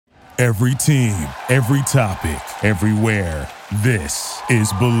Every team, every topic, everywhere. This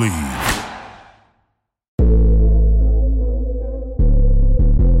is Believe.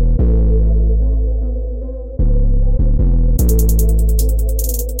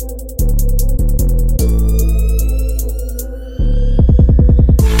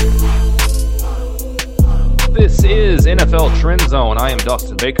 This is NFL Trend Zone. I am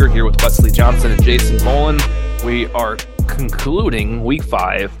Dustin Baker here with Wesley Johnson and Jason Mullen. We are concluding week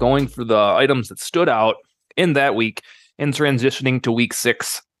 5, going for the items that stood out in that week and transitioning to week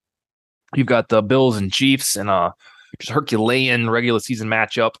 6. You've got the Bills and Chiefs and a just Herculean regular season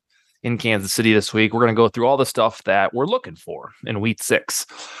matchup in Kansas City this week. We're going to go through all the stuff that we're looking for in week 6.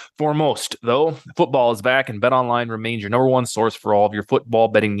 Foremost, though, football is back and BetOnline remains your number one source for all of your football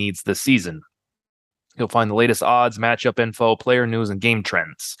betting needs this season. You'll find the latest odds, matchup info, player news, and game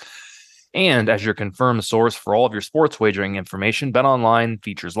trends. And as your confirmed source for all of your sports wagering information, BetOnline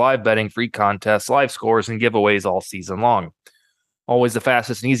features live betting, free contests, live scores, and giveaways all season long. Always the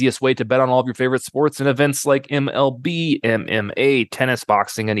fastest and easiest way to bet on all of your favorite sports and events like MLB, MMA, tennis,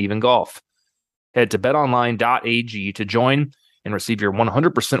 boxing, and even golf. Head to betonline.ag to join and receive your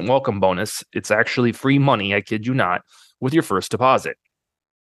 100% welcome bonus. It's actually free money, I kid you not, with your first deposit.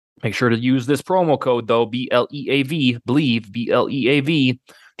 Make sure to use this promo code, though, BLEAV, Believe, BLEAV,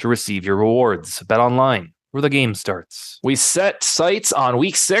 to receive your rewards. BetOnline, where the game starts. We set sights on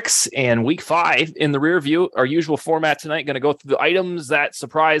week 6 and week 5 in the rear view. Our usual format tonight, going to go through the items that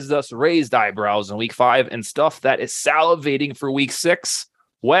surprised us, raised eyebrows in week 5, and stuff that is salivating for week 6.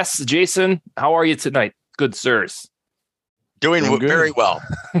 Wes, Jason, how are you tonight? Good sirs. Doing very well.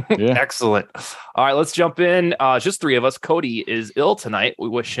 Yeah. Excellent. All right, let's jump in. Just 3 of us. Cody is ill tonight. We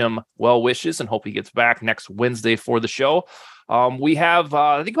wish him well wishes and hope he gets back next Wednesday for the show. We have,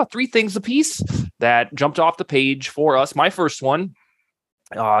 I think, about 3 things apiece that jumped off the page for us. My first one,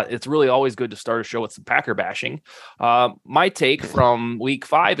 it's really always good to start a show with some Packer bashing. My take from week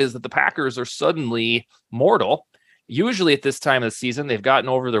 5 is that the Packers are suddenly mortal. Usually at this time of the season, they've gotten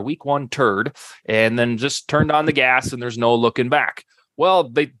over their week 1 turd and then just turned on the gas and there's no looking back. Well,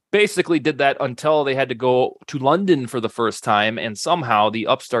 they basically did that until they had to go to London for the first time, and somehow the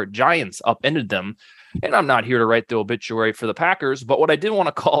upstart Giants upended them. And I'm not here to write the obituary for the Packers, but what I did want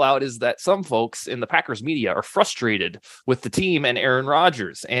to call out is that some folks in the Packers media are frustrated with the team and Aaron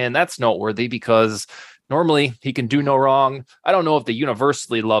Rodgers. And that's noteworthy because normally he can do no wrong. I don't know if they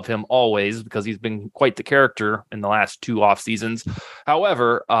universally love him always because he's been quite the character in the last 2 off seasons.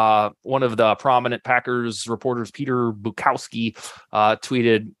 However, one of the prominent Packers reporters, Peter Bukowski,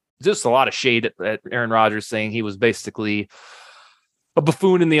 tweeted just a lot of shade at Aaron Rodgers, saying he was basically a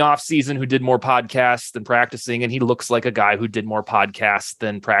buffoon in the offseason who did more podcasts than practicing, and he looks like a guy who did more podcasts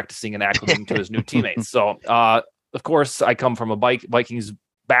than practicing and acclimating to his new teammates. So, of course, I come from a Vikings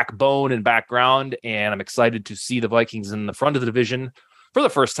backbone and background, and I'm excited to see the Vikings in the front of the division for the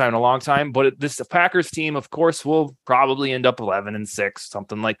first time in a long time. But this Packers team, of course, will probably end up 11-6,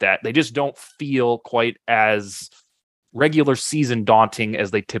 something like that. They just don't feel quite as regular season daunting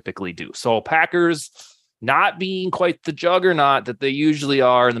as they typically do. So Packers not being quite the juggernaut that they usually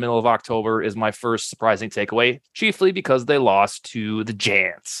are in the middle of October is my first surprising takeaway, chiefly because they lost to the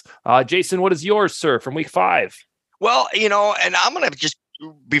Giants. Jason, what is yours, sir, from week 5? Well, and I'm going to just,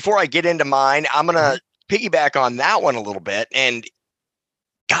 before I get into mine, I'm going to piggyback on that one a little bit. And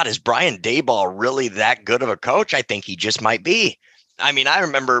God, is Brian Daboll really that good of a coach? I think he just might be. I mean, I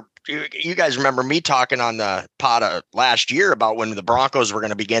remember, you guys remember me talking on the pod last year about when the Broncos were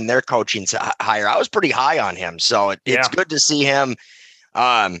going to begin their coaching hire. I was pretty high on him. So it's good to see him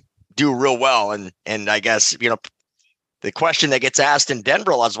do real well. And I guess, the question that gets asked in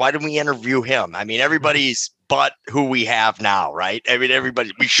Denver is, why didn't we interview him? I mean, everybody's but who we have now, right? I mean,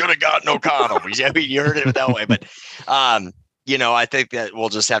 we should have gotten O'Connell. I mean, you heard it that way. But, I think that we'll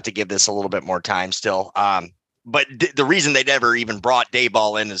just have to give this a little bit more time still. But the reason they never even brought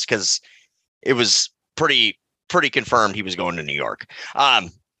Daboll in is because it was pretty confirmed he was going to New York.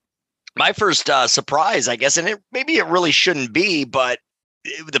 My first surprise, I guess, and maybe it really shouldn't be, but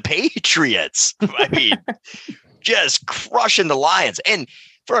the Patriots, I mean, just crushing the Lions. And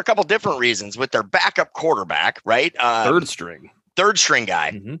for a couple different reasons with their backup quarterback, right? Third string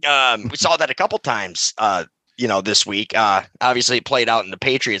guy. Mm-hmm. We saw that a couple times, this week. Obviously it played out in the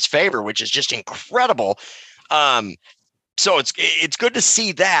Patriots' favor, which is just incredible. So it's good to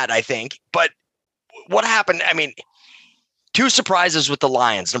see that, I think. But what happened? I mean, 2 surprises with the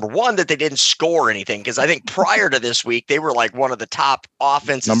Lions. Number one, that they didn't score anything, because I think prior to this week, they were like one of the top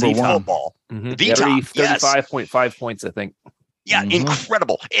offenses in football. Mm-hmm. The top, 35.5 points, I think. Yeah,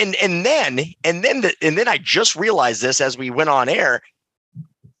 incredible. And then I just realized this as we went on air.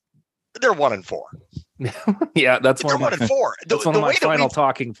 they're 1-4. Yeah, that's They're one of 1-4. That's one of my final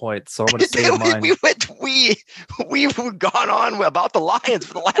talking points. So I'm going to say mine. We've gone on about the Lions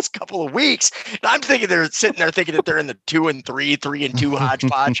for the last couple of weeks, and I'm thinking they're sitting there thinking that they're in the 2-3, 3-2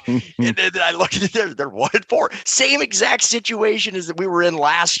 hodgepodge, and then I look at they're 1-4. Same exact situation as we were in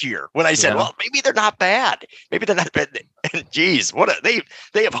last year when I said, well, maybe they're not bad. Maybe they're not bad. And geez,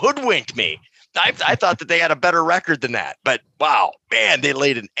 they have hoodwinked me. I thought that they had a better record than that, but wow, man, they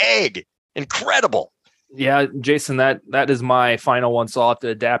laid an egg. Incredible. Yeah, Jason, that is my final one, so I'll have to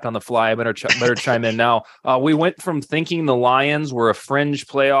adapt on the fly. I better chime in now. We went from thinking the Lions were a fringe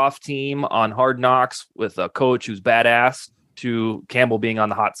playoff team on Hard Knocks with a coach who's badass to Campbell being on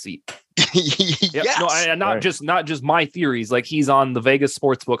the hot seat. Yes. No, not just my theories. Like, he's on the Vegas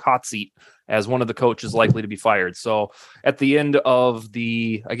Sportsbook hot seat as one of the coaches likely to be fired. So at the end of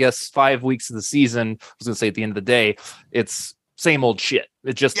the, I guess, 5 weeks of the season, I was going to say at the end of the day, it's same old shit.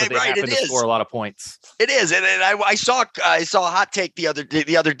 It's just that they happen to score a lot of points. It is, and I saw a hot take the other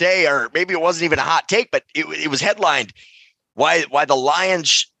day, or maybe it wasn't even a hot take, but it was headlined why the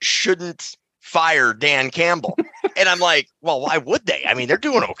Lions shouldn't fire Dan Campbell. And I'm like, well, why would they? I mean, they're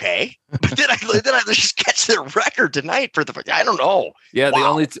doing okay. But then I just catch their record tonight for I don't know. Yeah,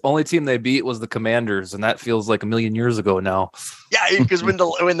 wow. The only team they beat was the Commanders, and that feels like a million years ago now. Yeah, because when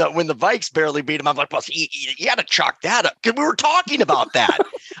the Vikes barely beat them, I'm like, well, you got to chalk that up, because we were talking about that.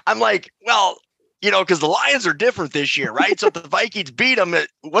 I'm like, well, because the Lions are different this year, right? So if the Vikings beat them,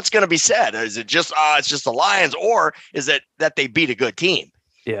 what's going to be said? Is it just it's just the Lions, or is it that they beat a good team?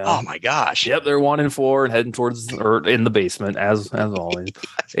 Yeah. Oh my gosh. Yep, they're 1-4 and heading towards or in the basement as always.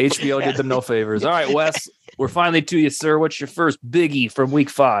 HBO did them no favors. All right, Wes, we're finally to you, sir. What's your first biggie from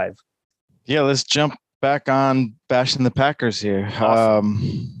week 5? Yeah, let's jump back on bashing the Packers here.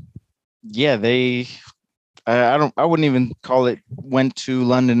 Awesome. Yeah, I wouldn't even call it went to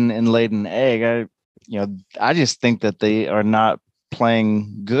London and laid an egg. I just think that they are not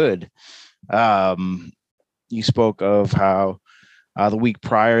playing good. You spoke of how the week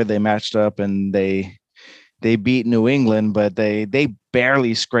prior they matched up and they beat New England, but they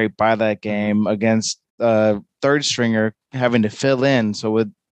barely scraped by that game against third stringer having to fill in. So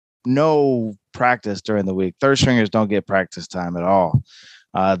with no practice during the week, third stringers don't get practice time at all.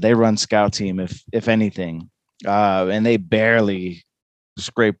 They run scout team if anything, and they barely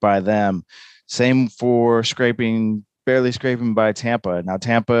scrape by them. Same for barely scraping by Tampa. Now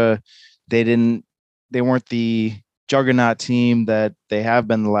Tampa, they weren't the juggernaut team that they have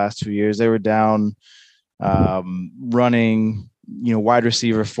been the last 2 years. They were down running, wide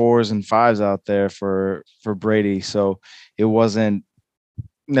receiver 4s and 5s out there for Brady. So it wasn't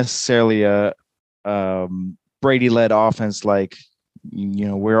necessarily a Brady led offense like,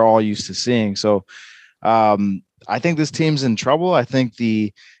 we're all used to seeing. So I think this team's in trouble. I think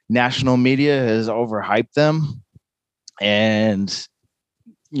the national media has overhyped them, and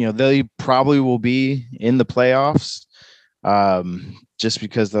they probably will be in the playoffs just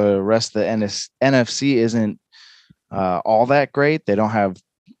because the rest of the NFC isn't all that great. They don't have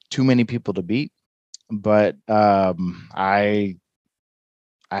too many people to beat, but I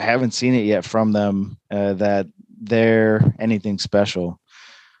haven't seen it yet from them that they're anything special.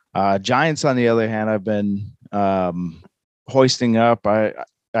 Giants, on the other hand, I've been hoisting up.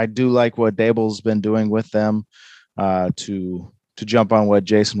 I do like what Dable's been doing with them to jump on what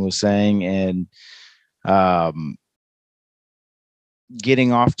Jason was saying, and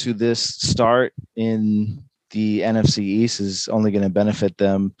getting off to this start in the NFC East is only going to benefit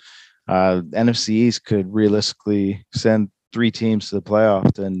them. NFC East could realistically send 3 teams to the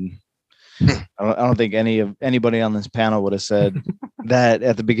playoffs, and I don't think anybody on this panel would have said that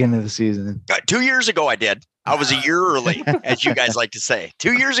at the beginning of the season. 2 years ago, I did. I was a year early, as you guys like to say.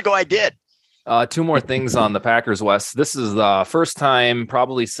 2 years ago, I did. 2 more things on the Packers, Wes. This is the first time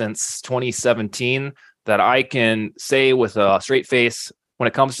probably since 2017 that I can say with a straight face, when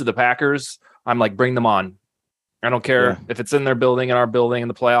it comes to the Packers, I'm like, bring them on. I don't care if it's in their building, in our building, in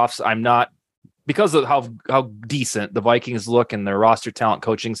the playoffs. I'm not, because of how decent the Vikings look and their roster talent,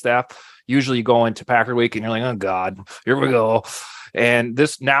 coaching staff. Usually you go into Packer week and you're like, oh God, here we go. And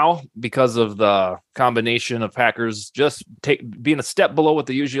this now, because of the combination of Packers just being a step below what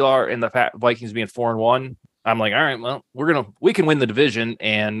they usually are, and the Vikings being 4-1, I'm like, all right, well, we can win the division,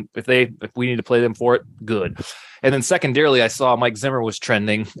 and if we need to play them for it, good. And then secondarily, I saw Mike Zimmer was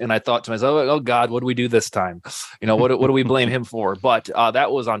trending, and I thought to myself, oh God, what do we do this time? What do we blame him for? But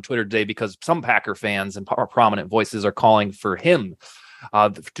that was on Twitter today, because some Packer fans and prominent voices are calling for him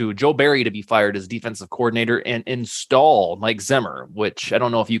to Joe Barry to be fired as defensive coordinator and install Mike Zimmer, which I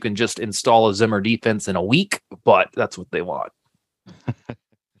don't know if you can just install a Zimmer defense in a week, but that's what they want.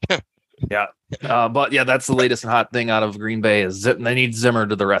 But yeah, that's the latest and hot thing out of Green Bay is they need Zimmer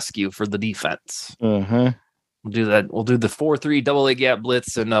to the rescue for the defense. Uh-huh. We'll do that. We'll do the 4-3 double A gap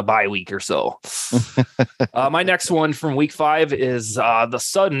blitz in a bye week or so. My next one from week 5 is the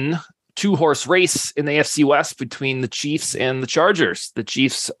sudden 2-horse race in the AFC West between the Chiefs and the Chargers. The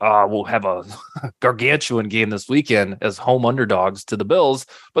Chiefs will have a gargantuan game this weekend as home underdogs to the Bills,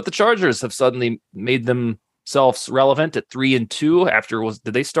 but the Chargers have suddenly made themselves relevant at 3-2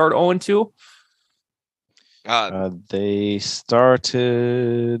 did they start 0-2? They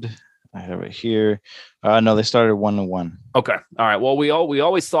started, I have it here. No, they started 1-1. Okay. All right. Well, we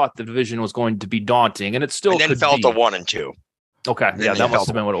always thought the division was going to be daunting, and it still and then could fell be. to 1-2. Okay. Yeah, that must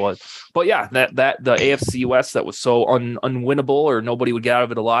have been what it was. But yeah, that the AFC West that was so unwinnable or nobody would get out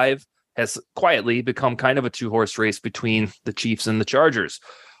of it alive has quietly become kind of a 2-horse race between the Chiefs and the Chargers.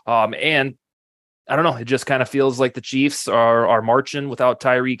 And I don't know, it just kind of feels like the Chiefs are marching without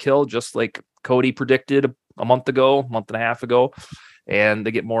Tyreek Hill, just like Cody predicted a month and a half ago, and they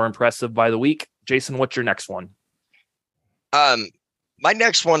get more impressive by the week. Jason, what's your next one? My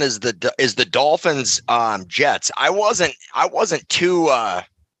next one is the Dolphins Jets. I wasn't too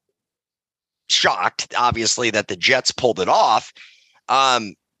shocked, obviously, that the Jets pulled it off.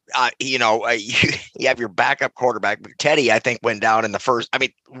 You have your backup quarterback, Teddy, I think went down in the first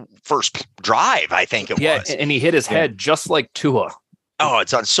drive, I think it was. Yeah, and he hit his head just like Tua. Oh,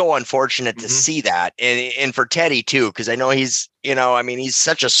 it's so unfortunate to see that. And for Teddy too, because I know he's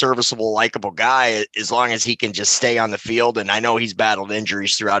such a serviceable, likable guy as long as he can just stay on the field. And I know he's battled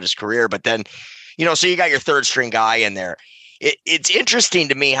injuries throughout his career, but then, so you got your third string guy in there. It's interesting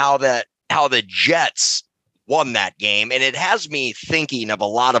to me how the Jets won that game. And it has me thinking of a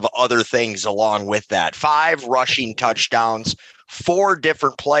lot of other things along with that. 5 rushing touchdowns, 4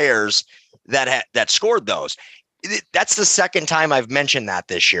 different players that scored those. That's the second time I've mentioned that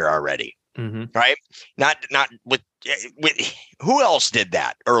this year already, right? Not with who else did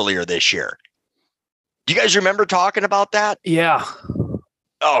that earlier this year? Do you guys remember talking about that? Yeah.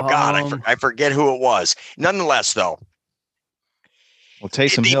 Oh God, I forget who it was. Nonetheless, though. Well,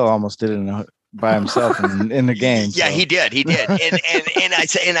 Taysom Hill almost did it by himself in the game. Yeah, so. he did,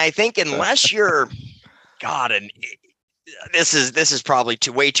 and I think unless you're God and. This is probably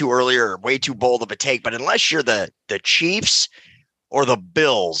way too early or way too bold of a take, but unless you're the Chiefs or the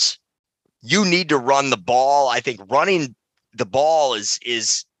Bills, you need to run the ball. I think running the ball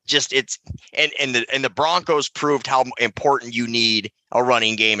is just and the Broncos proved how important you need a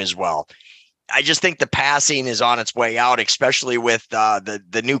running game as well. I just think the passing is on its way out, especially with the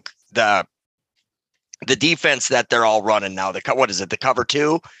defense that they're all running now. The cover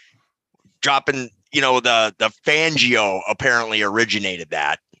 2 dropping. The Fangio apparently originated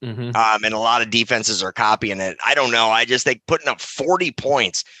that. And a lot of defenses are copying it. I don't know. I just think putting up 40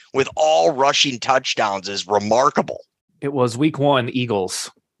 points with all rushing touchdowns is remarkable. It was week 1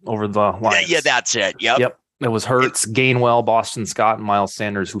 Eagles over the Lions. Yeah, that's it. Yep. It was Hurts, Gainwell, Boston Scott, and Miles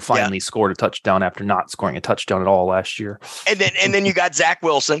Sanders who finally scored a touchdown after not scoring a touchdown at all last year. And then you got Zach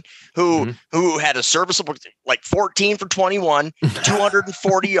Wilson, who had a serviceable 14 for 21,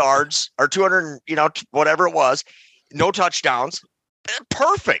 240 yards or 200, whatever it was, no touchdowns.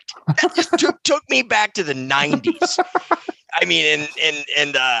 Perfect. That just took me back to the 90s. I mean,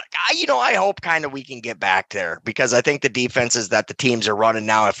 I hope kind of we can get back there because I think the defenses that the teams are running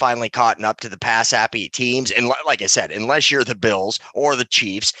now have finally caught up to the pass happy teams. And like I said, unless you're the Bills or the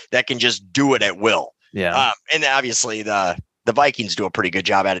Chiefs that can just do it at will. Yeah. And obviously the Vikings do a pretty good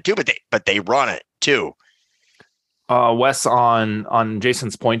job at it too, but they run it too. Wes, on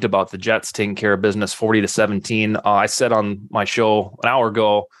Jason's point about the Jets taking care of business 40-17, I said on my show an hour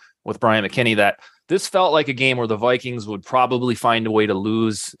ago with Brian McKinney that this felt like a game where the Vikings would probably find a way to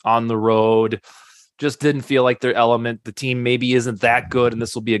lose on the road. Just didn't feel like their element. The team maybe isn't that good, and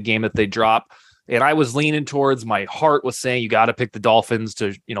this will be a game that they drop. And I was leaning towards, my heart was saying you got to pick the Dolphins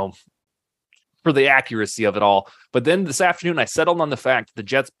to, for the accuracy of it all. But then this afternoon, I settled on the fact the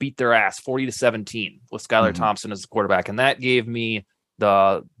Jets beat their ass 40-17 with Skylar Thompson as the quarterback. And that gave me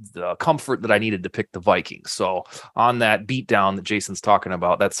the comfort that I needed to pick the Vikings. So on that beatdown that Jason's talking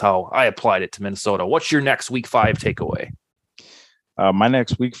about, that's how I applied it to Minnesota. What's your next week 5 takeaway? My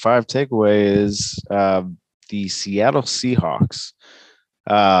next week 5 takeaway is the Seattle Seahawks.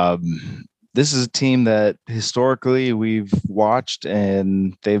 This is a team that historically we've watched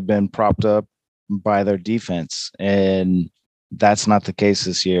and they've been propped up by their defense, and that's not the case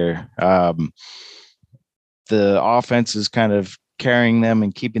this year. The offense is kind of carrying them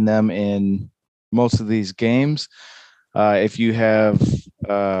and keeping them in most of these games. If you have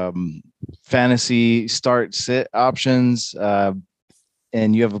fantasy start sit options,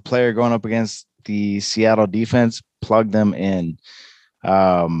 and you have a player going up against the Seattle defense, plug them in.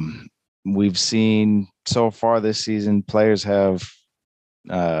 We've seen so far this season, players have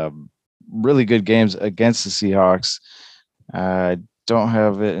really good games against the Seahawks. I don't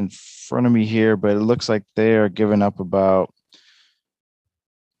have it in front of me here, but it looks like they are giving up about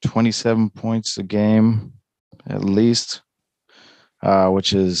 27 points a game, at least,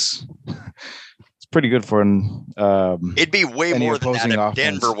 which is it's pretty good for an. It'd be way more than that if offense.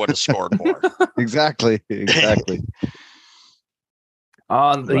 Denver would have scored more. Exactly.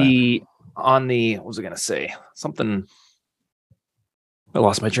 On the what was I going to say? Something. I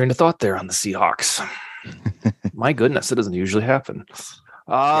lost my train of thought there on the Seahawks. My goodness, it doesn't usually happen.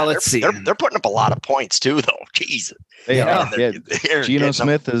 Let's see. They're putting up a lot of points too, though. Jeez. They're Geno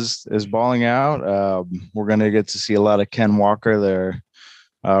Smith is balling out. We're going to get to see a lot of Ken Walker, their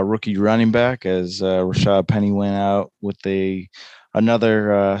rookie running back, as Rashad Penny went out with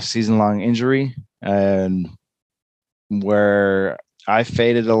another season-long injury, and where I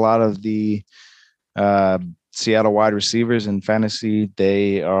faded a lot of the Seattle wide receivers in fantasy,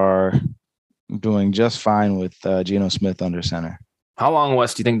 they are doing just fine with Geno Smith under center. How long,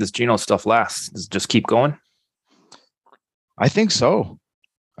 Wes, do you think this Geno stuff lasts? Does it just keep going? I think so.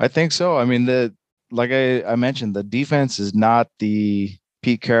 I mean, like I mentioned, the defense is not the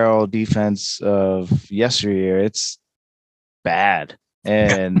Pete Carroll defense of yesteryear. It's bad.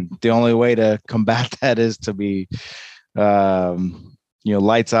 And the only way to combat that is to be,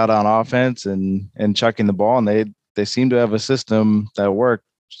 lights out on offense and chucking the ball. And they seem to have a system that works.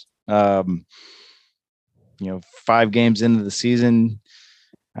 5 games into the season,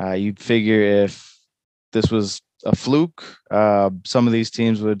 you'd figure if this was a fluke, some of these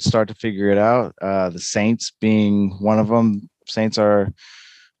teams would start to figure it out. The Saints being one of them. Saints are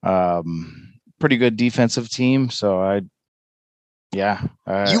pretty good defensive team. So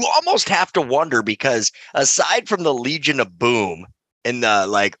you almost have to wonder, because aside from the Legion of Boom in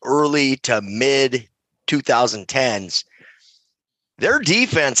the early to mid 2010s, their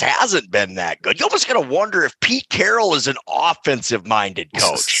defense hasn't been that good. You almost got to wonder if Pete Carroll is an offensive-minded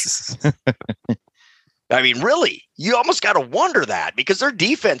coach. I mean, really, you almost got to wonder that, because their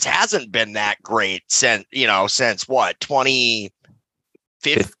defense hasn't been that great since what,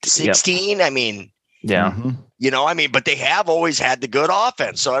 2016? Yep. I mean, yeah. But they have always had the good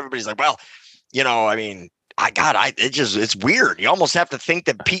offense. So everybody's like, well, it's weird. You almost have to think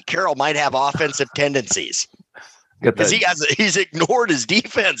that Pete Carroll might have offensive tendencies. Because he's ignored his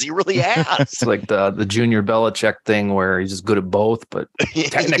defense. He really has. It's like the Junior Belichick thing where he's just good at both, but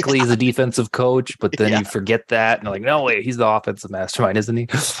technically he's a defensive coach, but then you forget that. And like, no, wait, he's the offensive mastermind, isn't he?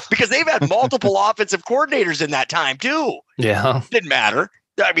 Because they've had multiple offensive coordinators in that time too. Yeah. Didn't matter.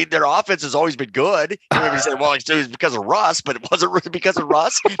 I mean, their offense has always been good. Everybody said, well, it was because of Russ, but it wasn't really because of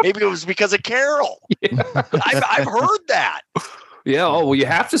Russ. Maybe it was because of Carroll. Yeah. I've heard that. Yeah. Oh, well, you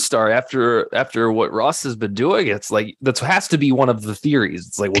have to start after what Russ has been doing. It's like, that has to be one of the theories.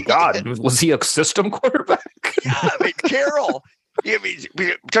 It's like, well, God, was he a system quarterback? Yeah. I mean, Carroll,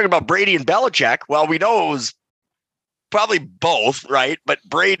 we're talking about Brady and Belichick. Well, we know it was probably both, right? But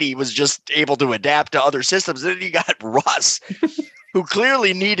Brady was just able to adapt to other systems. And then you got Russ, who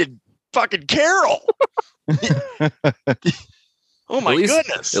clearly needed fucking Carroll. Oh my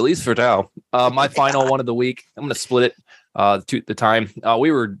goodness. At least for now. My final one of the week, I'm going to split it. The time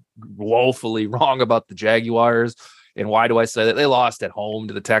we were woefully wrong about the Jaguars. And why do I say that? They lost at home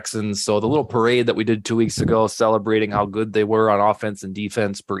to the Texans. So the little parade that we did 2 weeks ago celebrating how good they were on offense and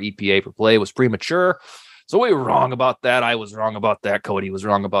defense per EPA per play was premature. So we were wrong about that. I was wrong about that. Cody was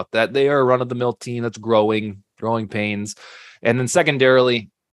wrong about that. They are a run-of-the-mill team that's growing pains. And then secondarily,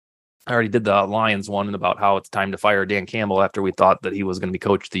 I already did the Lions one and about how it's time to fire Dan Campbell after we thought that he was going to be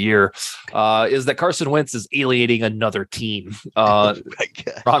coach of the year, is that Carson Wentz is alienating another team.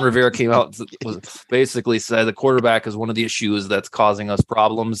 Ron Rivera came out and basically said the quarterback is one of the issues that's causing us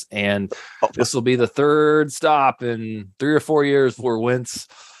problems. And this will be the third stop in 3 or 4 years for Wentz.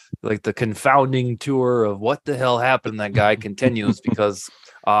 Like the confounding tour of what the hell happened. That guy continues because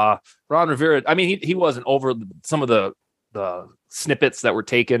Ron Rivera, I mean, he wasn't over some of the snippets that were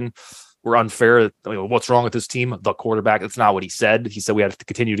taken were unfair. I mean, what's wrong with this team? The quarterback. That's not what he said. He said we have to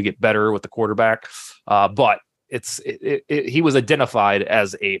continue to get better with the quarterback. But he was identified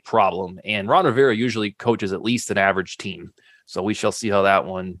as a problem. And Ron Rivera usually coaches at least an average team. So we shall see how that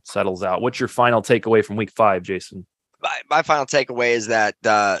one settles out. What's your final takeaway from week 5, Jason? My final takeaway is that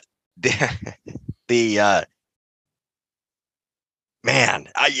man,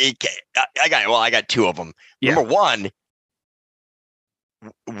 I got 2 of them. Yeah. Number one,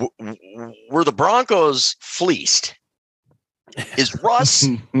 were the Broncos fleeced? Is Russ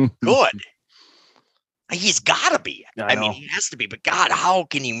good? He's got to be. I mean, he has to be. But God, how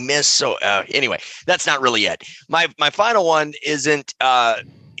can you miss? So anyway, that's not really it. My final one isn't.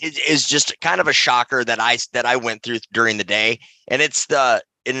 Is just kind of a shocker that I went through during the day, and it's the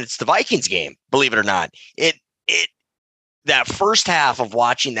Vikings game. Believe it or not, that first half of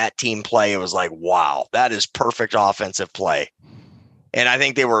watching that team play, it was like, wow, that is perfect offensive play. And I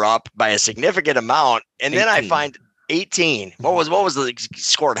think they were up by a significant amount. And 18. Then I find 18. What was the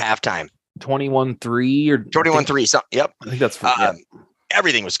score at halftime? 21-3 or 21-3. Something. Yep. I think that's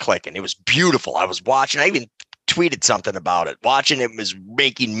everything was clicking. It was beautiful. I was watching. I even tweeted something about it. Watching it was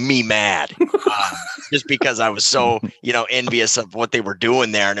making me mad, just because I was so envious of what they were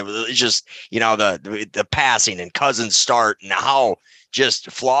doing there, and it was just the passing and Cousins start and how just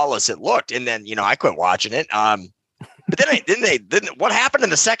flawless it looked. And then I quit watching it. But then what happened in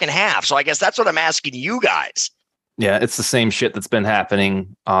the second half? So I guess that's what I'm asking you guys. Yeah, it's the same shit that's been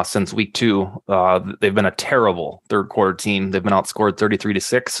happening since week 2. They've been a terrible third quarter team. They've been outscored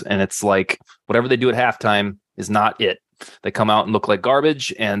 33-6, and it's like whatever they do at halftime is not it. They come out and look like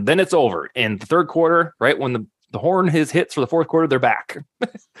garbage, and then it's over. In the third quarter, right when the horn hits for the fourth quarter, they're back,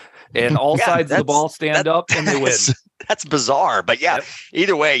 and all sides of the ball stand up and they win. That's bizarre, but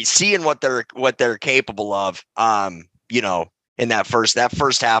either way, seeing what they're capable of, in that first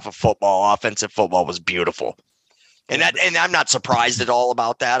half of football, offensive football was beautiful. And I'm not surprised at all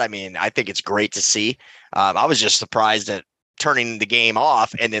about that. I mean, I think it's great to see. I was just surprised at turning the game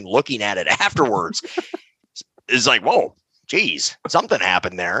off and then looking at it afterwards. It's like, whoa, geez, something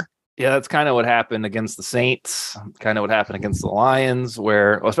happened there. Yeah, that's kind of what happened against the Saints, kind of what happened against the Lions,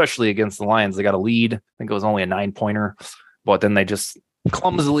 especially against the Lions, they got a lead. I think it was only a 9-pointer, but then they just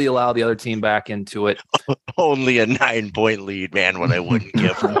clumsily allow the other team back into it. Only a 9-point lead, man, what I wouldn't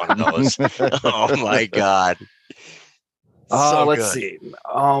give for one of those. Oh, my God. Let's see.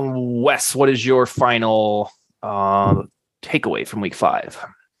 Wes, what is your final takeaway from week 5?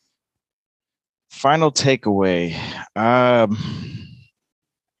 Final takeaway. I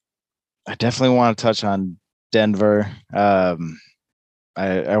definitely want to touch on Denver. I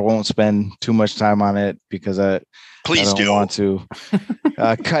won't spend too much time on it because I don't want to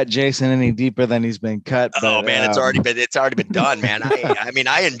cut Jason any deeper than he's been cut. But, it's already been done, man. I mean,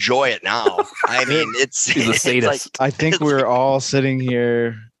 I enjoy it now. I mean, he's a sadist. I think we were all sitting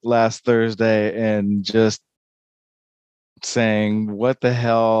here last Thursday and just saying, what the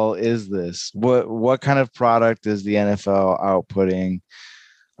hell is this? What kind of product is the NFL outputting?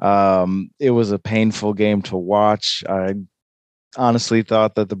 It was a painful game to watch. I honestly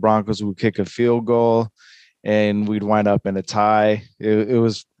thought that the Broncos would kick a field goal and we'd wind up in a tie. It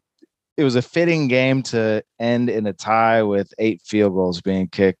was a fitting game to end in a tie with 8 field goals being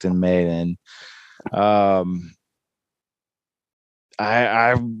kicked and made. And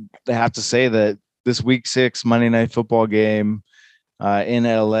I have to say that this week 6 Monday Night Football game in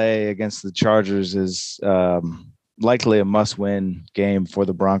LA against the Chargers is likely a must-win game for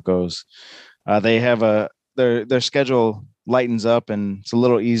the Broncos. They have their schedule lightens up and it's a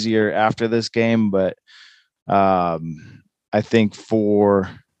little easier after this game, but I think for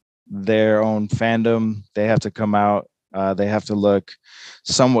their own fandom, they have to come out. They have to look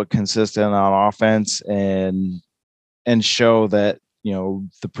somewhat consistent on offense and show that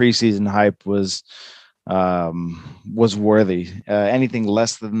the preseason hype was worthy. Anything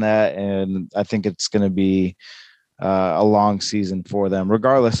less than that, and I think it's going to be a long season for them,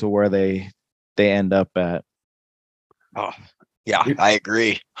 regardless of where they end up at. Oh, yeah, I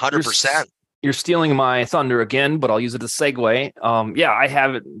agree, 100%. You're stealing my thunder again, but I'll use it as a segue. I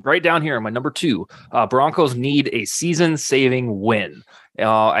have it right down here in my number 2. Broncos need a season-saving win.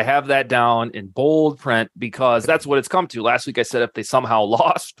 I have that down in bold print because that's what it's come to. Last week I said if they somehow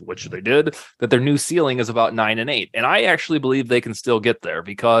lost, which they did, that their new ceiling is about 9-8. And I actually believe they can still get there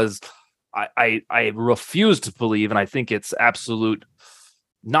because I refuse to believe, and I think it's absolute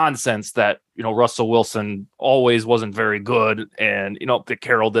nonsense that Russell Wilson always wasn't very good and that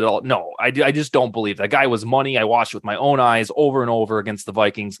Carroll did all. No, I just don't believe that guy was money. I watched with my own eyes over and over against the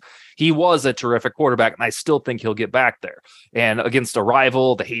Vikings. He was a terrific quarterback, and I still think he'll get back there. And against a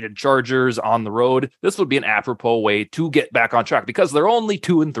rival, the hated Chargers on the road, this would be an apropos way to get back on track because they're only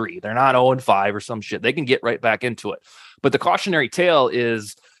 2-3. They're not 0-5 or some shit. They can get right back into it. But the cautionary tale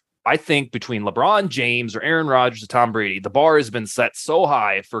is, I think between LeBron James or Aaron Rodgers or Tom Brady, the bar has been set so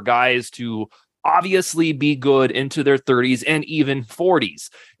high for guys to obviously be good into their 30s and even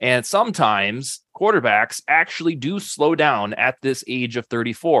 40s. And sometimes quarterbacks actually do slow down at this age of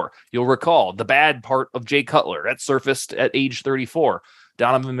 34. You'll recall the bad part of Jay Cutler that surfaced at age 34.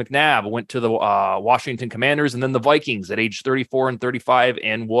 Donovan McNabb went to the Washington Commanders and then the Vikings at age 34 and 35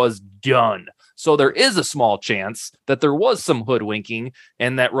 and was done. So there is a small chance that there was some hoodwinking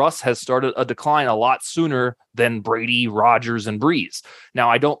and that Russ has started a decline a lot sooner than Brady, Rodgers, and Breeze. Now,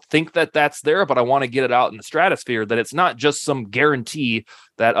 I don't think that that's there, but I want to get it out in the stratosphere that it's not just some guarantee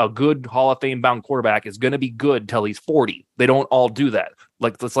that a good Hall of Fame bound quarterback is going to be good till he's 40. They don't all do that.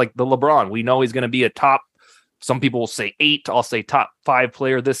 Like it's like the LeBron. We know he's going to be a top. Some people will say 8. I'll say top 5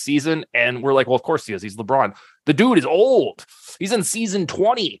 player this season. And we're like, well, of course he is. He's LeBron. The dude is old. He's in season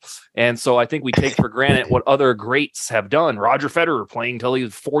 20. And so I think we take for granted what other greats have done. Roger Federer playing till he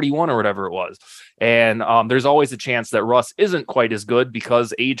was 41 or whatever it was. And there's always a chance that Russ isn't quite as good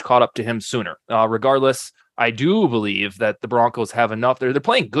because age caught up to him sooner. Regardless, I do believe that the Broncos have enough. They're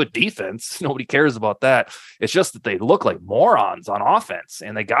playing good defense. Nobody cares about that. It's just that they look like morons on offense,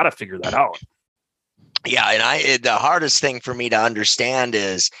 and they got to figure that out. Yeah, and the hardest thing for me to understand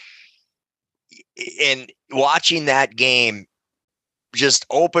is in watching that game just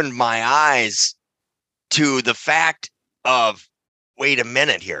opened my eyes to the fact of, wait a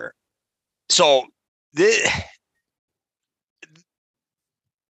minute here. So KJ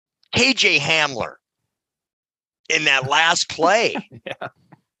Hamler in that last play. Yeah.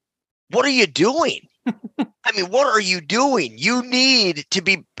 What are you doing? I mean, what are you doing? You need to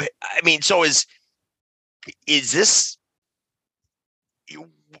be, I mean, so is this,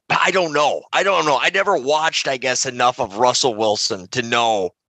 I don't know. I never watched, I guess, enough of Russell Wilson to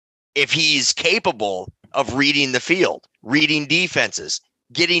know if he's capable of reading the field, reading defenses,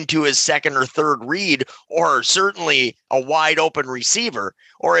 getting to his second or third read, or certainly a wide open receiver,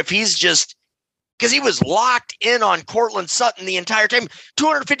 or if he's just, because he was locked in on Cortland Sutton the entire time.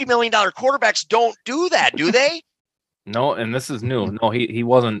 $250 million quarterbacks don't do that, do they? No, and this is new. No, he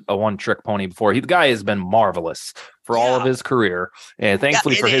wasn't a one-trick pony before. The guy has been marvelous for all of his career, and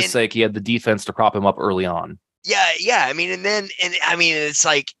thankfully for his sake, he had the defense to prop him up early on. Yeah. I mean, it's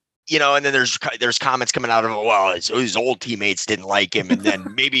like, you know, and then there's comments coming out of it. Well, his old teammates didn't like him, and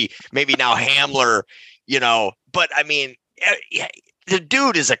then maybe now Hamler, you know. But I mean, the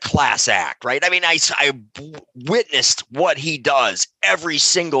dude is a class act, right? I mean, I witnessed what he does every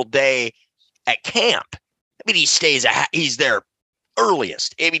single day at camp. I mean, he's there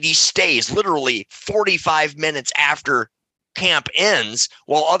earliest. I mean, he stays literally 45 minutes after camp ends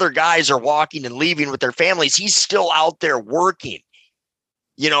while other guys are walking and leaving with their families. He's still out there working,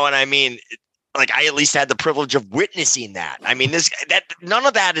 you know. And I mean, like, I at least had the privilege of witnessing that. I mean, none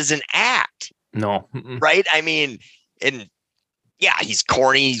of that is an act. No. Right. I mean, and yeah, he's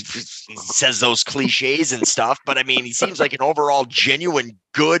corny. He says those cliches and stuff, but I mean, he seems like an overall genuine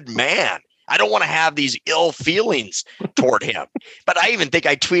good man. I don't want to have these ill feelings toward him. But I even think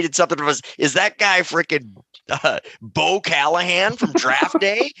I tweeted something that was, is that guy freaking Bo Callahan from draft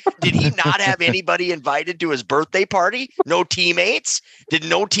day? Did he not have anybody invited to his birthday party? No teammates? Did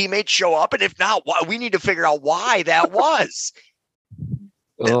no teammates show up? And if not, why? We need to figure out why that was.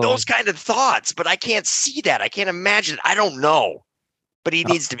 Those kind of thoughts, but I can't see that. I can't imagine. I don't know. But he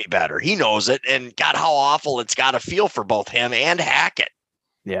needs to be better. He knows it. And God, how awful it's got to feel for both him and Hackett.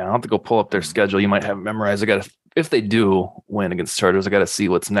 Yeah, I'll have to go pull up their schedule. You might have it memorized. If they do win against Chargers, I got to see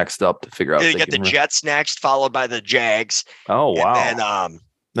what's next up to figure out. They got the Jets next, followed by the Jags. Oh, wow. And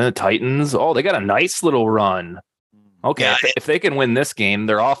then the Titans. Oh, they got a nice little run. Okay, yeah, if they can win this game,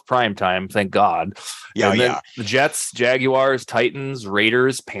 they're off prime time. Thank God. Yeah, and then the Jets, Jaguars, Titans,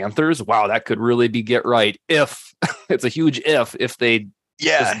 Raiders, Panthers. Wow, that could really be get right. If it's a huge if they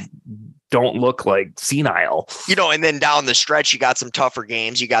don't look like senile, you know. And then down the stretch, you got some tougher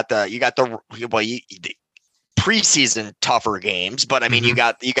games. You got the preseason tougher games, but I mean, you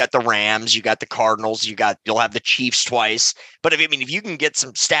got the Rams, you got the Cardinals, you'll have the Chiefs twice. But if you can get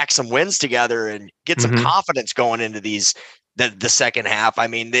stack some wins together and get some confidence going into the second half, I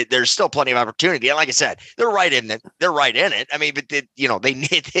mean, there's still plenty of opportunity. And like I said, they're right in it. I mean, but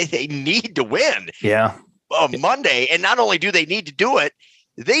they need to win. Yeah. Monday, and not only do they need to do it,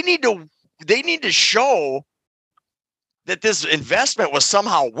 they need to show that this investment was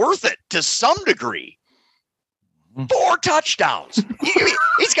somehow worth it to some degree. 4 touchdowns.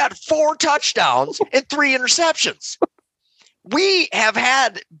 He's got 4 touchdowns and 3 interceptions. We have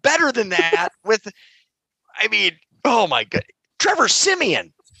had better than that with, I mean, oh my God, Trevor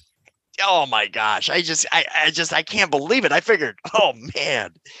Siemian. Oh my gosh. I can't believe it. I figured, oh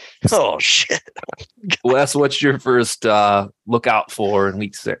man. Oh shit. Wes, what's your first look out for in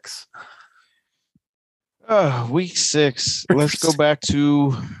week 6? Week 6. Let's go back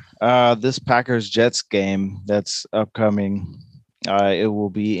to this Packers Jets game that's upcoming. It will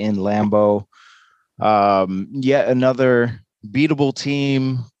be in Lambeau. Yet another beatable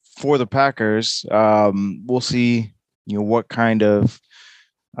team for the Packers. We'll see, what kind of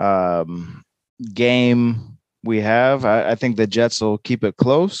game we have. I think the Jets will keep it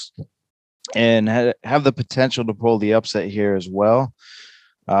close and have the potential to pull the upset here as well.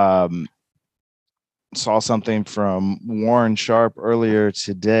 Saw something from Warren Sharp earlier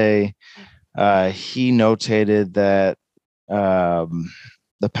today. He notated that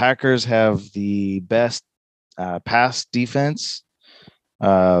the Packers have the best pass defense,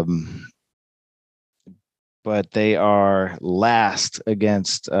 but they are last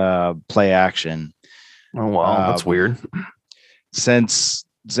against play action. Oh, wow. That's weird. Since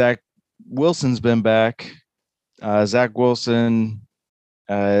Zach Wilson's been back, Zach Wilson,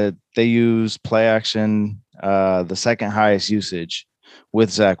 they use play action, the second highest usage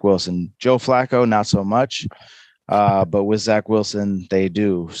with Zach Wilson. Joe Flacco, not so much, but with Zach Wilson, they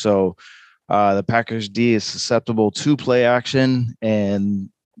do. So the Packers D is susceptible to play action, and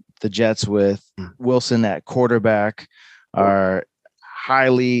the Jets with Wilson at quarterback are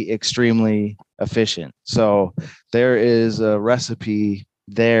extremely efficient. So there is a recipe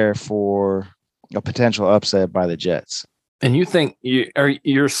there for a potential upset by the Jets. And you think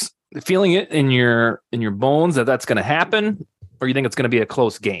you're feeling it in your bones that that's going to happen, or you think it's going to be a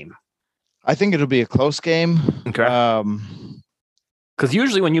close game? I think it'll be a close game. Okay. Because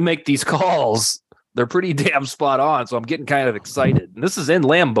usually when you make these calls, they're pretty damn spot on. So I'm getting kind of excited. And this is in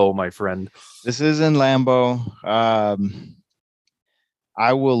Lambeau, my friend. This is in Lambeau.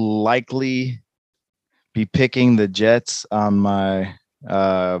 I will likely be picking the Jets on my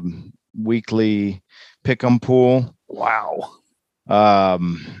weekly pick'em pool. Wow.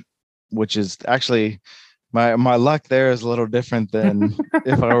 Which is actually my luck there is a little different than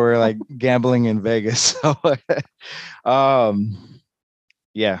if I were like gambling in Vegas. So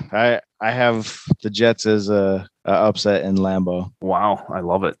yeah, I have the Jets as a upset in Lambeau. Wow, I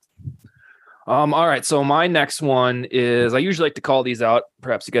love it. All right, so my next one is, I usually like to call these out,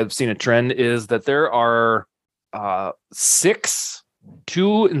 perhaps you guys have seen a trend, is that there are 6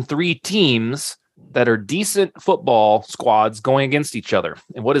 2 and 3 teams that are decent football squads going against each other.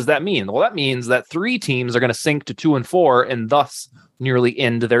 And what does that mean? Well, that means that 3 teams are going to sink to 2 and 4 and thus nearly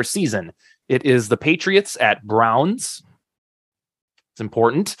end their season. It is the Patriots at Browns. It's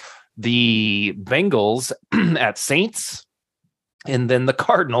important. The Bengals at Saints. And then the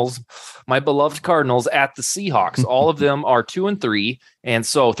Cardinals, my beloved Cardinals, at the Seahawks. All of them are 2 and 3. And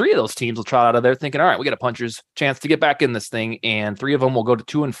so 3 of those teams will trot out of there thinking, all right, we got a puncher's chance to get back in this thing. And 3 of them will go to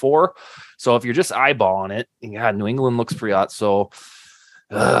 2 and 4. So if you're just eyeballing it, God, New England looks pretty hot. So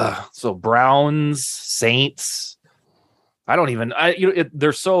Browns, Saints,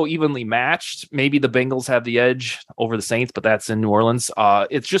 they're so evenly matched. Maybe the Bengals have the edge over the Saints, but that's in New Orleans.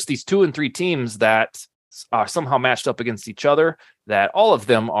 It's just these 2 and 3 teams that are somehow matched up against each other, that all of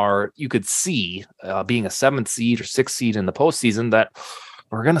them are, you could see being a 7th seed or 6th seed in the postseason, that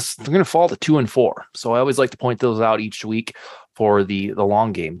we're gonna fall to 2 and 4. So I always like to point those out each week for the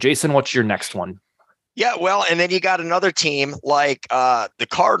long game. Jason, what's your next one? Yeah, well, and then you got another team like the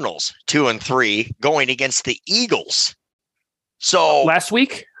Cardinals, 2 and 3, going against the Eagles. So last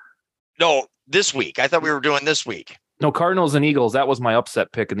week? No, this week. I thought we were doing this week. No, Cardinals and Eagles. That was my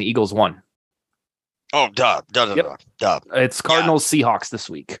upset pick, and the Eagles won. Oh, duh. It's Cardinals Seahawks this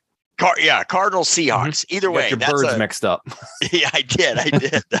week. Cardinals Seahawks. Either way, your birds mixed up. Yeah, I did.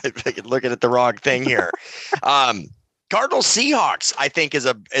 I'm looking at the wrong thing here. Cardinals Seahawks, I think, is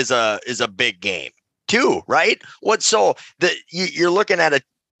a big game too, right? You're looking at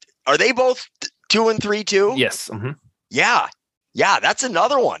are they both 2 and 3 too? Yes. Mm-hmm. Yeah, that's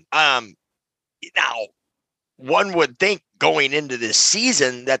another one. Now, one would think going into this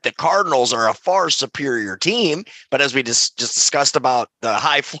season that the Cardinals are a far superior team, but as we just discussed about the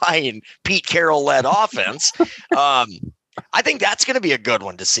high-flying Pete Carroll-led offense, I think that's going to be a good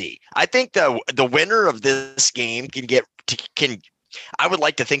one to see. I think the winner of this game I would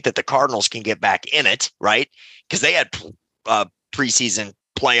like to think that the Cardinals can get back in it, right? Because they had preseason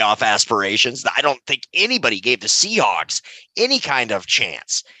playoff aspirations. I don't think anybody gave the Seahawks any kind of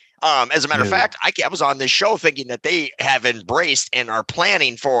chance. As a matter of fact, I was on this show thinking that they have embraced and are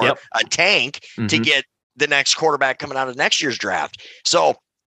planning for a tank to get the next quarterback coming out of next year's draft. So I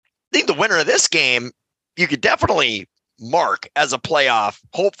think the winner of this game, you could definitely mark as a playoff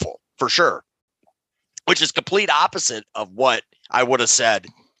hopeful for sure, which is complete opposite of what I would have said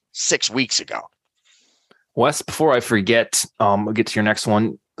 6 weeks ago. Wes, before I forget, I'll get to your next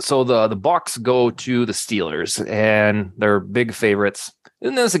one. So the Bucs go to the Steelers, and they're big favorites.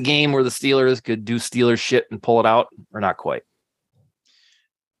 Isn't this a game where the Steelers could do Steelers shit and pull it out, or not quite?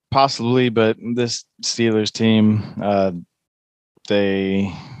 Possibly, but this Steelers team,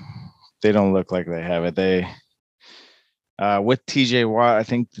 they don't look like they have it. They with TJ Watt, I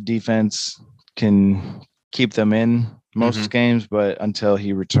think the defense can keep them in most games, but until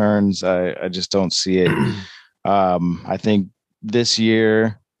he returns, I just don't see it. I think this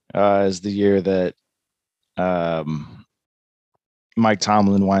year is the year that Mike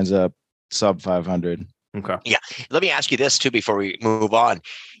Tomlin winds up sub 500. Okay. Yeah. Let me ask you this too before we move on.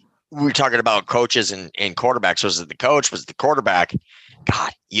 We were talking about coaches and quarterbacks. Was it the coach? Was it the quarterback?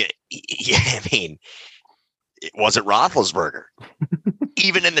 God, yeah. I mean, it wasn't Roethlisberger.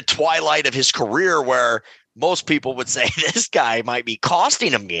 Even in the twilight of his career, where most people would say this guy might be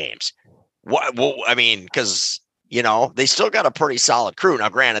costing him games. What? Well, I mean, because they still got a pretty solid crew. Now,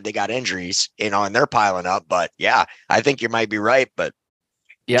 granted, they got injuries, and they're piling up. But yeah, I think you might be right. But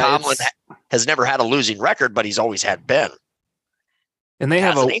yeah, Tomlin has never had a losing record, but he's always had Ben. And they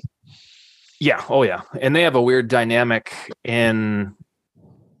have yeah, oh yeah, and they have a weird dynamic in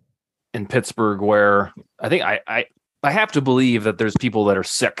Pittsburgh where I think I have to believe that there's people that are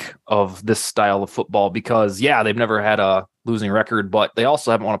sick of this style of football because they've never had a losing record, but they also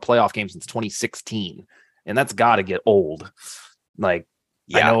haven't won a playoff game since 2016, and that's got to get old. I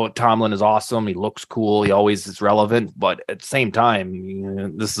know Tomlin is awesome. He looks cool. He always is relevant, but at the same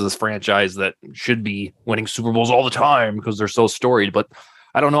time, this is a franchise that should be winning Super Bowls all the time because they're so storied. But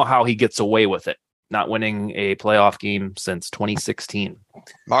I don't know how he gets away with it, not winning a playoff game since 2016.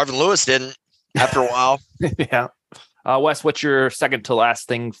 Marvin Lewis didn't after a while. Yeah. Wes, what's your second to last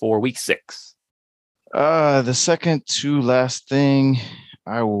thing for week 6? The second to last thing,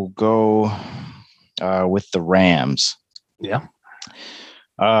 I will go with the Rams. Yeah.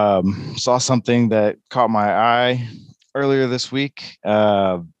 Saw something that caught my eye earlier this week.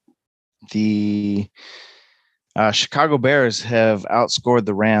 The Chicago Bears have outscored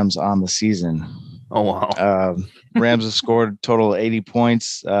the Rams on the season. Oh, wow. Rams have scored a total of 80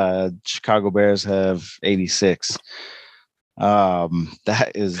 points. Chicago Bears have 86.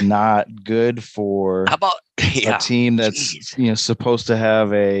 That is not good for a team that's supposed to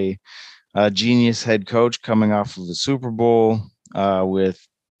have a genius head coach coming off of the Super Bowl with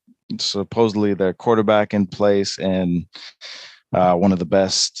supposedly their quarterback in place and one of the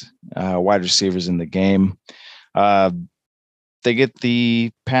best wide receivers in the game. They get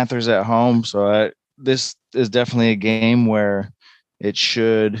the Panthers at home, so this is definitely a game where it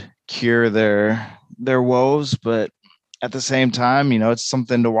should cure their woes, but at the same time, it's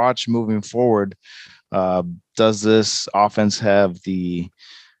something to watch moving forward. Does this offense have the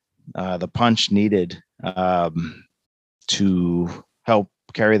punch needed to help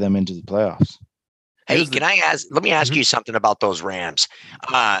carry them into the playoffs? Hey, let me ask you something about those Rams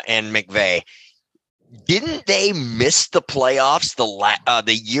and McVay. Didn't they miss the playoffs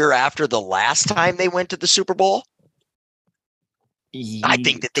the year after the last time they went to the Super Bowl? I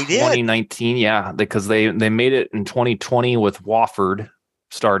think that they did. 2019, yeah, because they made it in 2020 with Wofford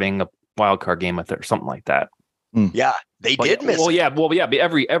starting a wild card game with it or something like that. Yeah, they did miss.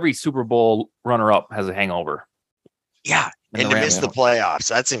 Every Super Bowl runner-up has a hangover. Yeah, and to miss the playoffs,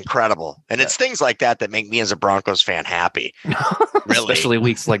 that's incredible. And it's things like that make me as a Broncos fan happy. Really. Especially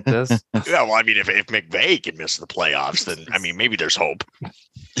weeks like this. Yeah, well, I mean, if McVay can miss the playoffs, then maybe there's hope.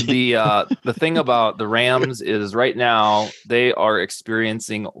 The thing about the Rams is right now they are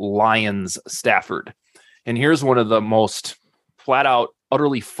experiencing Lions Stafford. And here's one of the most flat out,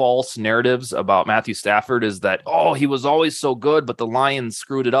 utterly false narratives about Matthew Stafford is that, he was always so good, but the Lions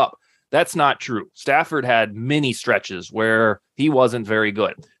screwed it up. That's not true. Stafford had many stretches where he wasn't very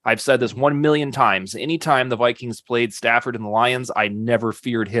good. I've said this 1 million times. Anytime the Vikings played Stafford and the Lions, I never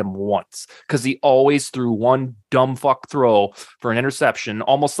feared him once because he always threw one dumb fuck throw for an interception,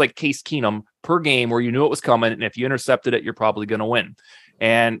 almost like Case Keenum per game where you knew it was coming. And if you intercepted it, you're probably going to win.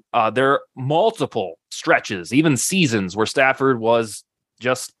 And there are multiple stretches, even seasons where Stafford was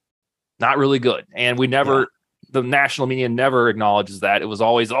just not really good. And the national media never acknowledges that. It was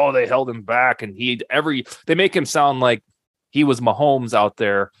always, they held him back. And they make him sound like he was Mahomes out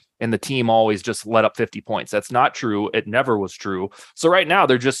there and the team always just let up 50 points. That's not true. It never was true. So right now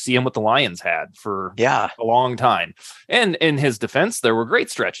they're just seeing what the Lions had for a long time. And in his defense, there were great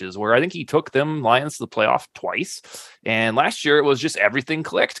stretches where I think he took them Lions to the playoff twice. And last year it was just everything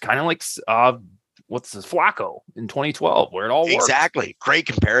clicked, kind of like, what's this Flacco in 2012 where it all worked. Exactly. Great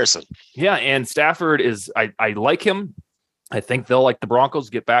comparison. Yeah. And Stafford I like him. I think they'll, like the Broncos,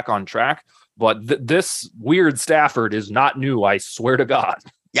 get back on track, but this weird Stafford is not new. I swear to God.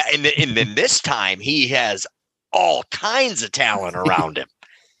 Yeah. And then this time he has all kinds of talent around him.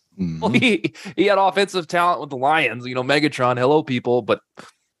 Well, he had offensive talent with the Lions, Megatron, hello people, but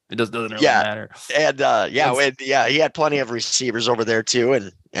It just doesn't really Yeah. matter. And he had plenty of receivers over there too.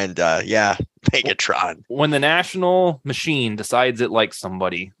 And Megatron. When the national machine decides it likes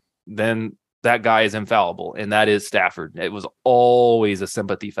somebody, then that guy is infallible, and that is Stafford. It was always a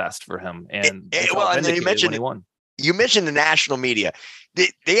sympathy fest for him, and and then you mentioned the national media.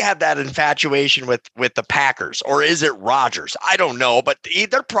 They have that infatuation with the Packers, or is it Rodgers? I don't know, but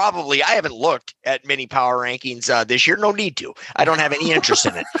they're probably. I haven't looked at many power rankings this year. No need to. I don't have any interest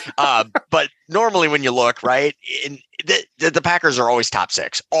in it. But normally, when you look, right, the Packers are always top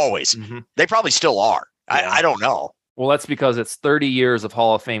 6. Always. Mm-hmm. They probably still are. Yeah. I don't know. Well, that's because it's 30 years of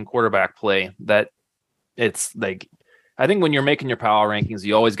Hall of Fame quarterback play that it's like, I think when you're making your power rankings,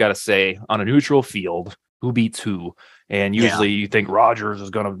 you always got to say on a neutral field, who beats who. And usually you think Rodgers is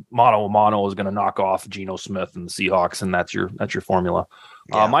going to mono is going to knock off Geno Smith and the Seahawks. And that's your formula.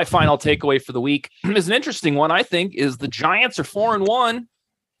 Yeah. My final takeaway for the week is an interesting one. I think is the Giants are 4-1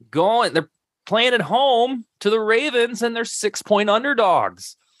 they're playing at home to the Ravens and they're 6-point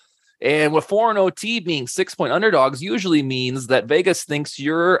underdogs. And with 4-0 team being 6-point underdogs usually means that Vegas thinks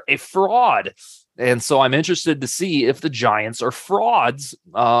you're a fraud. And so I'm interested to see if the Giants are frauds.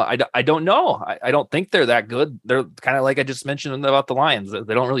 I don't know. I don't think they're that good. They're kind of like I just mentioned about the Lions.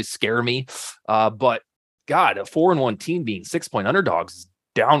 They don't really scare me. But God, a 4-1 team being 6-point underdogs is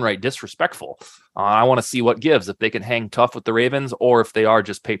downright disrespectful. I want to see what gives, if they can hang tough with the Ravens or if they are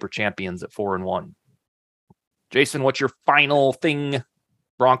just paper champions at 4-1. Jason, what's your final thing,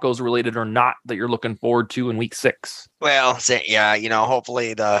 Broncos related or not, that you're looking forward to in week 6? Well, yeah,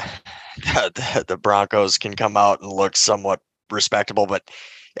 hopefully the Broncos can come out and look somewhat respectable, but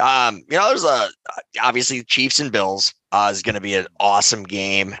there's obviously Chiefs and Bills is going to be an awesome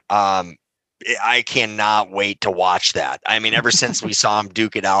game. I cannot wait to watch that. I mean, ever since we saw him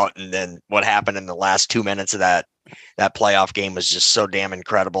duke it out, and then what happened in the last 2 minutes of that playoff game was just so damn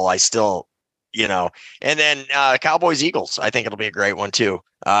incredible. I still, and then Cowboys Eagles, I think it'll be a great one too.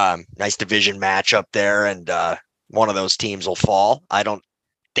 Nice division matchup there, and one of those teams will fall. I don't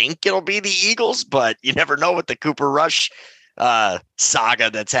think it'll be the Eagles, but you never know with the Cooper Rush saga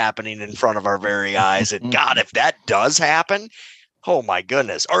that's happening in front of our very eyes. And God, if that does happen, oh my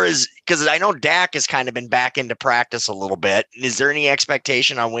goodness. Or because I know Dak has kind of been back into practice a little bit. Is there any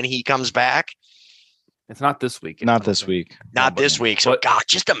expectation on when he comes back? It's not this week. Not this week. Not this week. So God,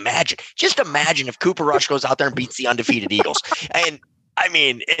 just imagine if Cooper Rush goes out there and beats the undefeated Eagles. And I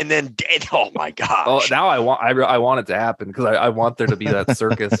mean, and then, oh my gosh. Oh, now I want it to happen because I want there to be that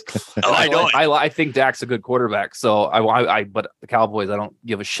circus. I know. I think Dak's a good quarterback, so but the Cowboys I don't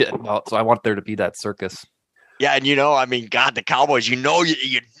give a shit about. So I want there to be that circus. Yeah, and God, the Cowboys, you know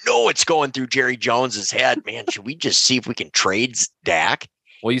it's going through Jerry Jones's head, man. Should we just see if we can trade Dak?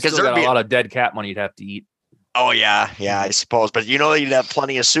 Well, you still got a lot of dead cat money you'd have to eat. Oh yeah, I suppose. But you'd have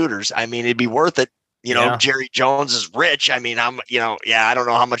plenty of suitors. I mean, it'd be worth it. Jerry Jones is rich. I mean, I don't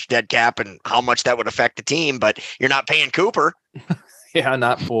know how much dead cap and how much that would affect the team, but you're not paying Cooper. Yeah,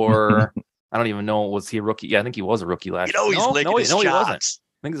 not for. I don't even know. Was he a rookie? Yeah, I think he was a rookie last year. He's licking his chops. He wasn't.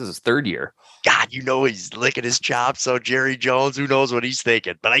 I think this is his 3rd year. God, he's licking his chops. So Jerry Jones, who knows what he's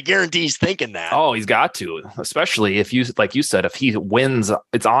thinking? But I guarantee he's thinking that. Oh, he's got to, especially if like you said, if he wins,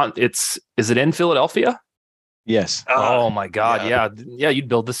 is it in Philadelphia? Yes. Oh my God. Yeah. You'd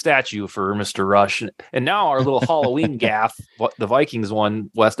build the statue for Mr. Rush. And now our little Halloween gaff, what the Vikings won,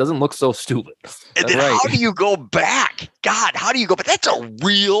 Wes, doesn't look so stupid. And then how do you go back? God, how do you go back? That's a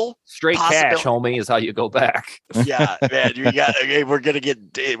real straight cash, homie, is how you go back. Yeah, man. We're gonna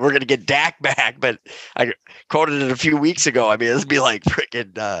get Dak back, but I quoted it a few weeks ago. I mean, this would be like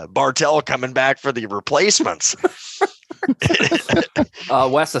freaking Bartell coming back for the replacements.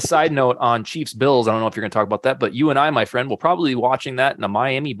 Wes, a side note on Chiefs Bills. I don't know if you're going to talk about that, but you and I, my friend, will probably be watching that in a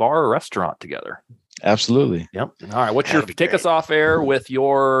Miami bar or restaurant together. Absolutely. Yep. All right. Take us off air with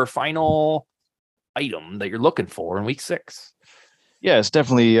your final item that you're looking for in week 6? Yeah, it's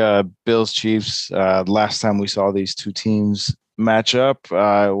definitely Bills Chiefs. Last time we saw these two teams match up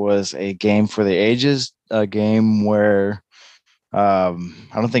was a game for the ages, a game where I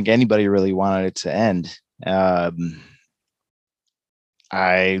don't think anybody really wanted it to end.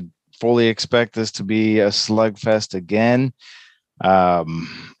 I fully expect this to be a slugfest again. I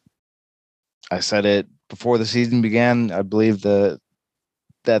said it before the season began. I believe that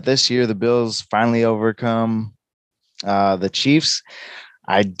this year the Bills finally overcome the Chiefs.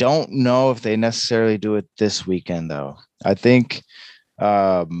 I don't know if they necessarily do it this weekend, though. I think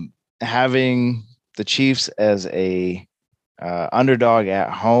having the Chiefs as a underdog at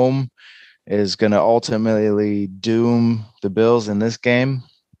home is going to ultimately doom the Bills in this game.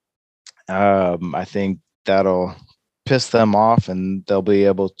 I think that'll piss them off, and they'll be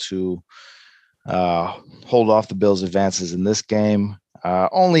able to hold off the Bills' advances in this game,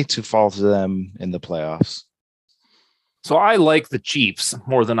 only to fall to them in the playoffs. So I like the Chiefs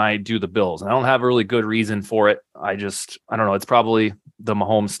more than I do the Bills. And I don't have a really good reason for it. I don't know. It's probably the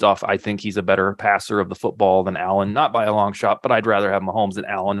Mahomes stuff. I think he's a better passer of the football than Allen, not by a long shot, but I'd rather have Mahomes than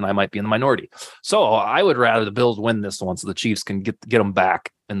Allen, and I might be in the minority. So I would rather the Bills win this one so the Chiefs can get them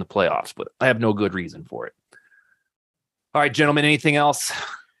back in the playoffs, but I have no good reason for it. All right, gentlemen, anything else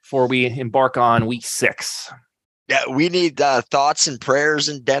before we embark on week 6? Yeah, we need thoughts and prayers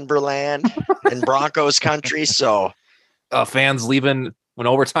in Denver land and Broncos country. So fans leaving when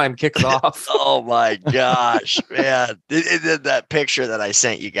overtime kicks off. Oh my gosh, man. That picture that I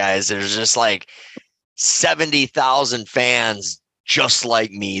sent you guys, there's just like 70,000 fans just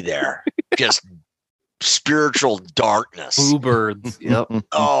like me there. Just spiritual darkness. Bluebirds. Yep.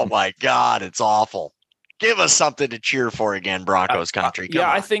 Oh my God, it's awful. Give us something to cheer for again, Broncos country. Come on.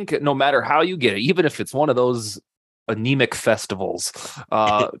 I think no matter how you get it, even if it's one of those anemic festivals,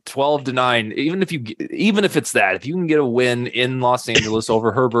 12-9, even if it's that, if you can get a win in Los Angeles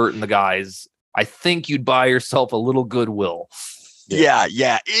over Herbert and the guys, I think you'd buy yourself a little goodwill.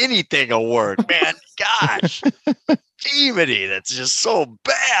 Yeah. Anything will work, man. Gosh. Demity, that's just so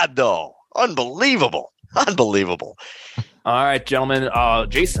bad though. Unbelievable. All right, gentlemen.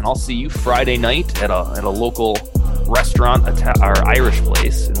 Jason, I'll see you Friday night at a local restaurant, our Irish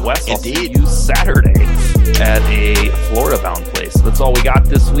place. And Wes, I'll see you Saturday at a Florida-bound place. So that's all we got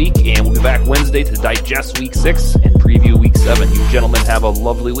this week, and we'll be back Wednesday to digest week 6 and preview week 7. You gentlemen have a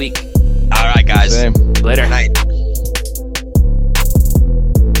lovely week. All right, guys. Same. Later. Good night.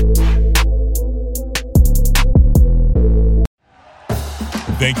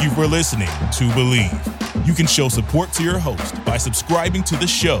 Thank you for listening to Believe. You can show support to your host by subscribing to the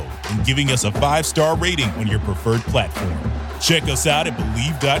show and giving us a 5-star rating on your preferred platform. Check us out at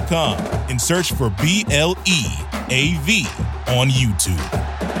Believe.com and search for BLEAV on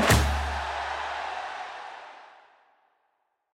YouTube.